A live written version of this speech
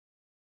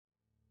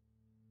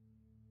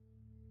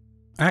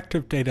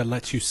ActiveData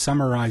lets you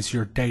summarize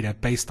your data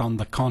based on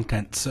the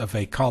contents of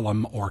a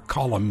column or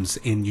columns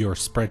in your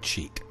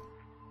spreadsheet.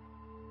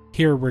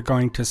 Here we're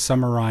going to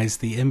summarize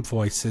the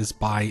invoices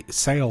by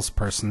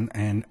salesperson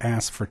and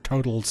ask for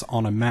totals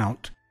on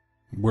amount.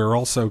 We're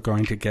also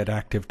going to get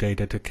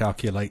ActiveData to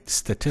calculate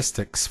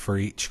statistics for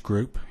each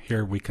group.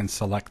 Here we can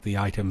select the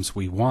items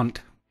we want.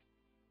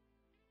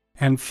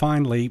 And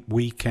finally,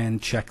 we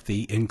can check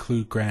the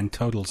Include Grand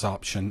Totals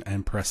option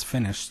and press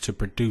Finish to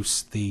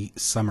produce the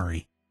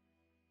summary.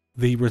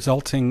 The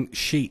resulting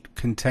sheet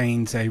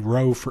contains a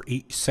row for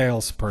each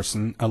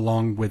salesperson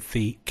along with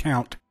the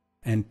count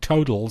and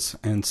totals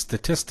and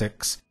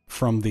statistics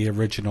from the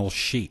original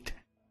sheet.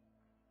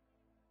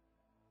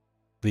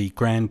 The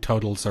grand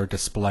totals are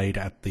displayed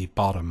at the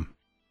bottom.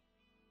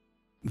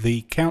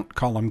 The count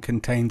column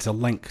contains a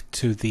link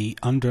to the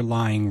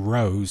underlying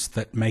rows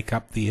that make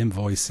up the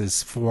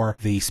invoices for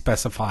the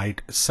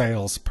specified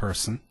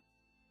salesperson.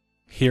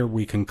 Here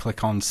we can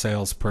click on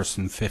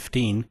salesperson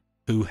 15,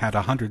 who had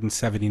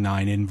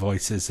 179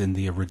 invoices in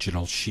the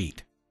original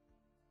sheet.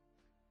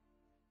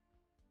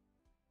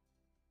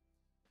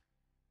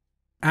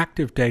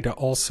 ActiveData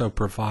also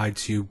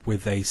provides you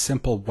with a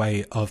simple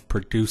way of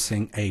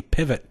producing a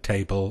pivot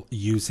table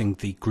using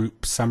the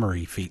Group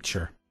Summary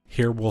feature.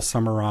 Here we'll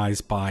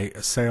summarize by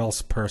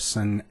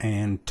salesperson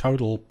and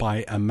total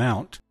by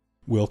amount.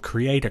 We'll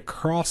create a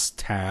cross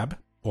tab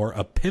or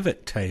a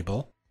pivot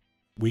table.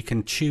 We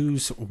can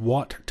choose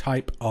what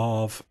type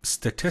of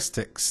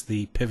statistics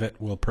the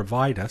pivot will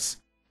provide us,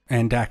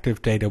 and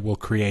ActiveData will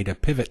create a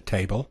pivot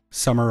table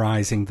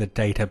summarizing the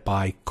data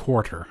by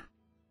quarter.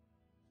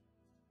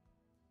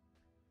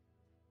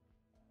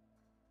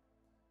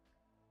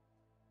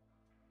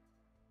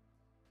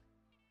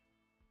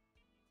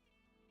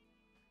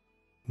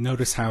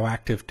 Notice how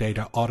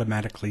ActiveData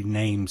automatically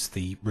names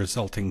the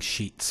resulting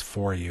sheets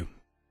for you.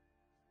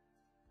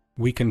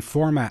 We can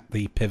format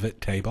the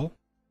pivot table.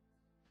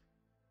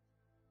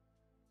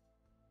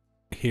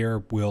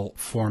 Here we'll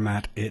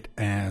format it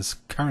as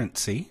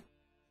currency,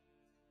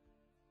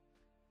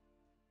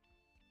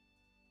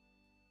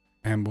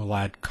 and we'll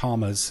add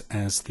commas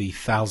as the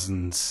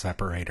thousands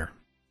separator.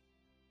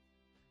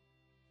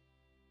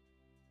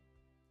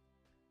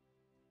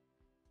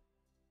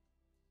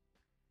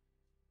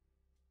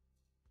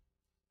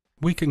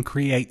 We can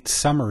create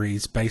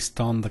summaries based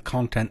on the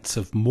contents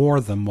of more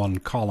than one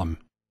column.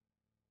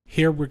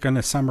 Here we're going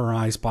to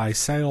summarize by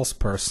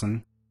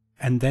salesperson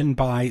and then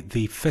by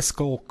the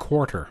fiscal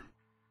quarter.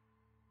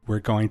 We're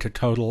going to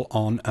total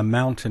on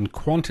amount and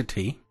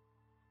quantity.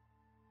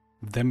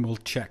 Then we'll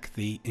check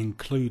the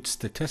Include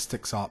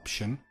Statistics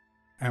option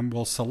and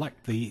we'll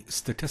select the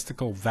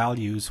statistical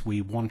values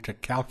we want to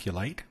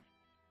calculate.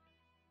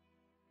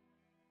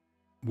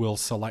 We'll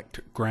select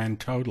Grand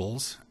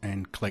Totals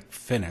and click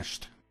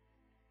Finished.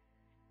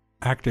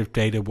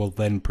 ActiveData will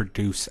then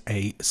produce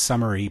a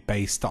summary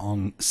based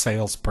on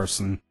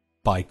salesperson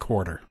by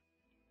quarter.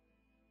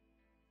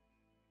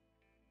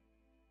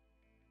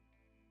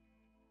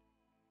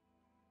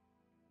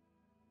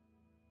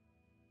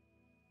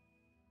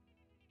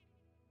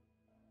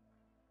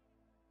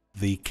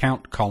 The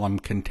count column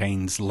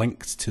contains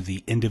links to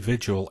the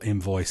individual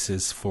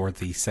invoices for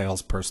the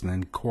salesperson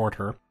and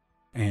quarter,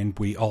 and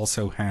we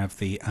also have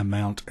the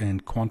amount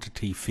and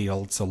quantity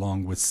fields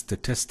along with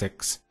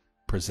statistics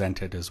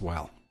presented as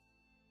well.